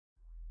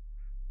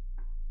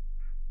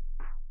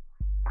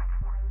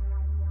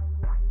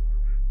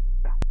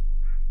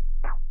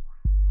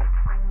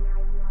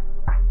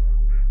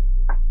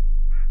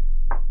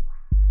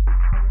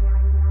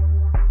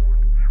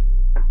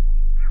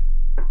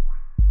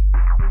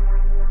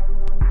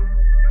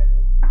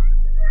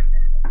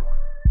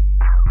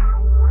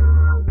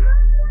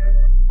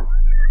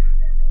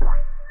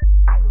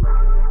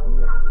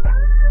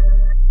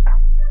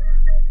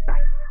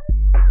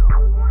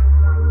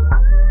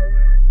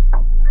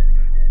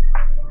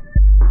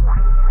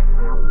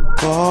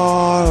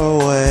Far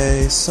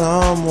away,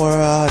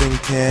 somewhere out in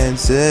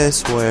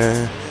Kansas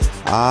where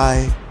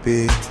I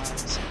be.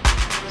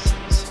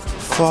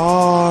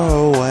 Far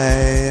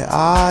away,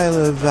 I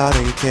live out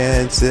in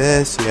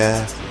Kansas,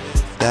 yeah,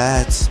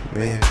 that's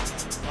me.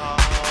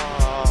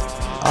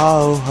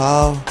 Oh,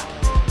 oh,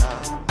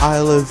 I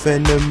live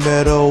in the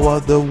middle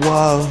of the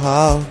whoa,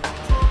 ho.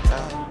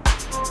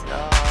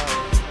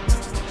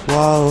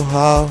 Whoa,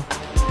 ho.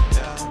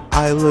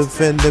 I live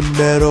in the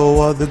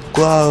middle of the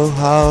glow,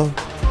 ho.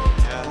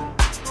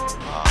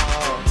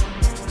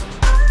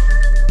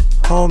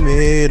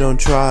 Homie, don't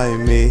try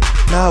me,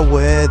 not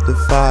with the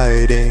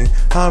fighting,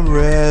 I'm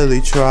really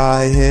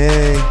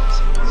trying.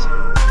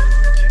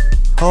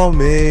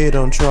 Homie,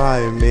 don't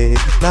try me,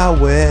 not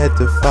with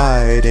the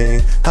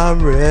fighting,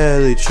 I'm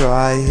really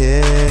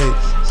trying.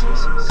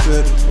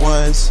 Good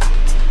ones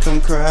come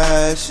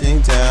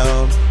crashing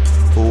down,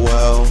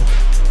 well,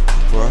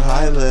 where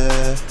I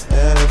live.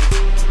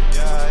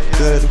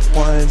 Good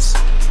ones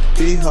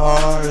be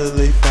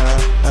hardly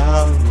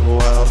found,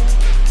 well,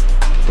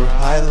 where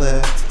I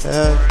live.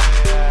 Yeah,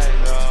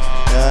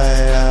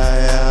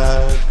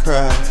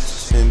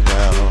 crashing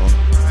down.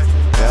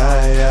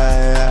 Yeah,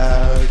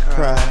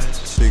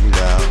 crashing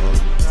down.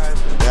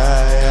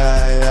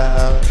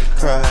 Yeah,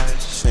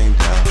 crashing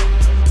down.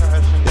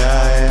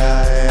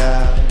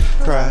 Yeah,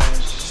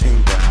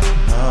 crashing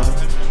down.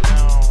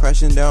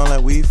 Crashing down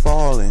like we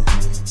falling.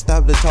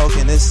 Stop the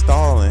talking, it's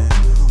stalling.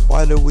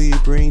 Why do we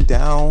bring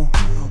down?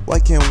 Why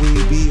can't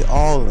we be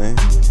all in?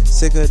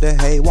 Sick of the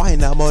hate, why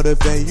not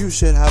motivate? You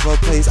should have a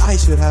place, I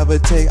should have a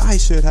take, I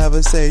should have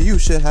a say, you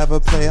should have a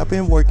play. I've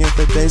been working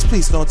for days,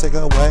 please don't take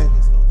away.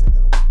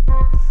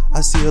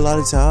 I see a lot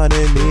of talent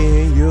in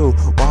me and you.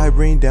 Why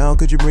bring down,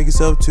 could you bring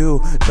yourself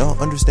too? Don't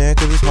understand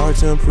cause it's hard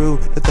to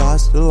improve. The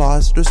thoughts, the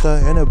loss, the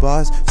stuff and the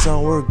boss.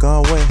 Some we're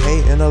gone with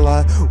hate and a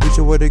lot. We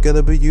should work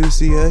together but you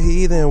see a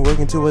heathen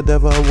working to a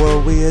devil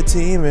world, we a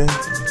teaming.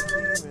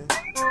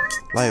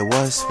 Like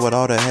what's with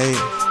all the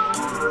hate?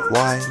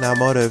 Why not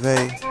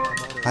motivate?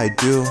 I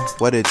do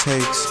what it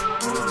takes,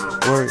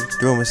 work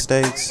through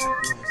mistakes,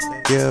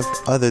 give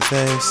other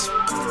things,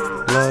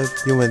 love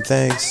you and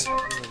thanks,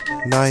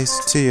 nice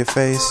to your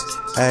face,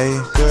 ayy.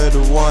 Good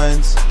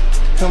ones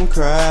come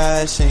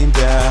crashing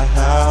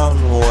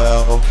down,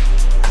 well,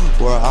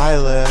 where I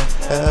live.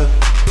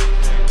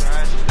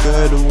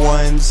 Good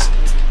ones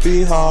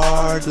be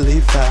hardly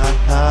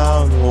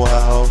found,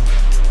 well,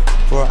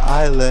 where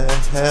I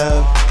live.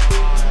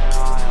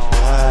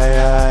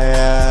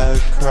 Yeah,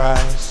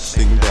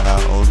 crashing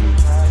down.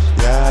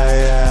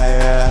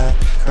 Yeah,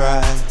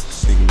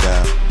 crashing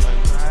down.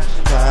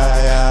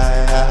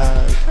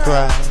 Yeah,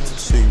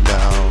 crashing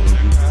down.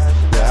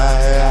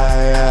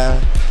 Yeah,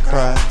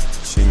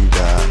 crashing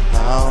down.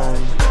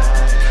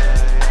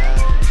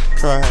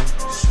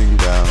 Crashing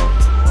down.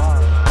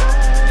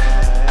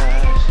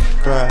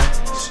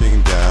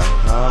 Crashing down.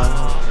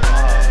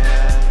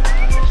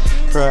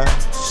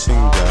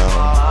 Crashing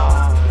down.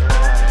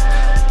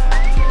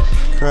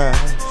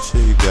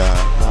 Crashing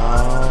down.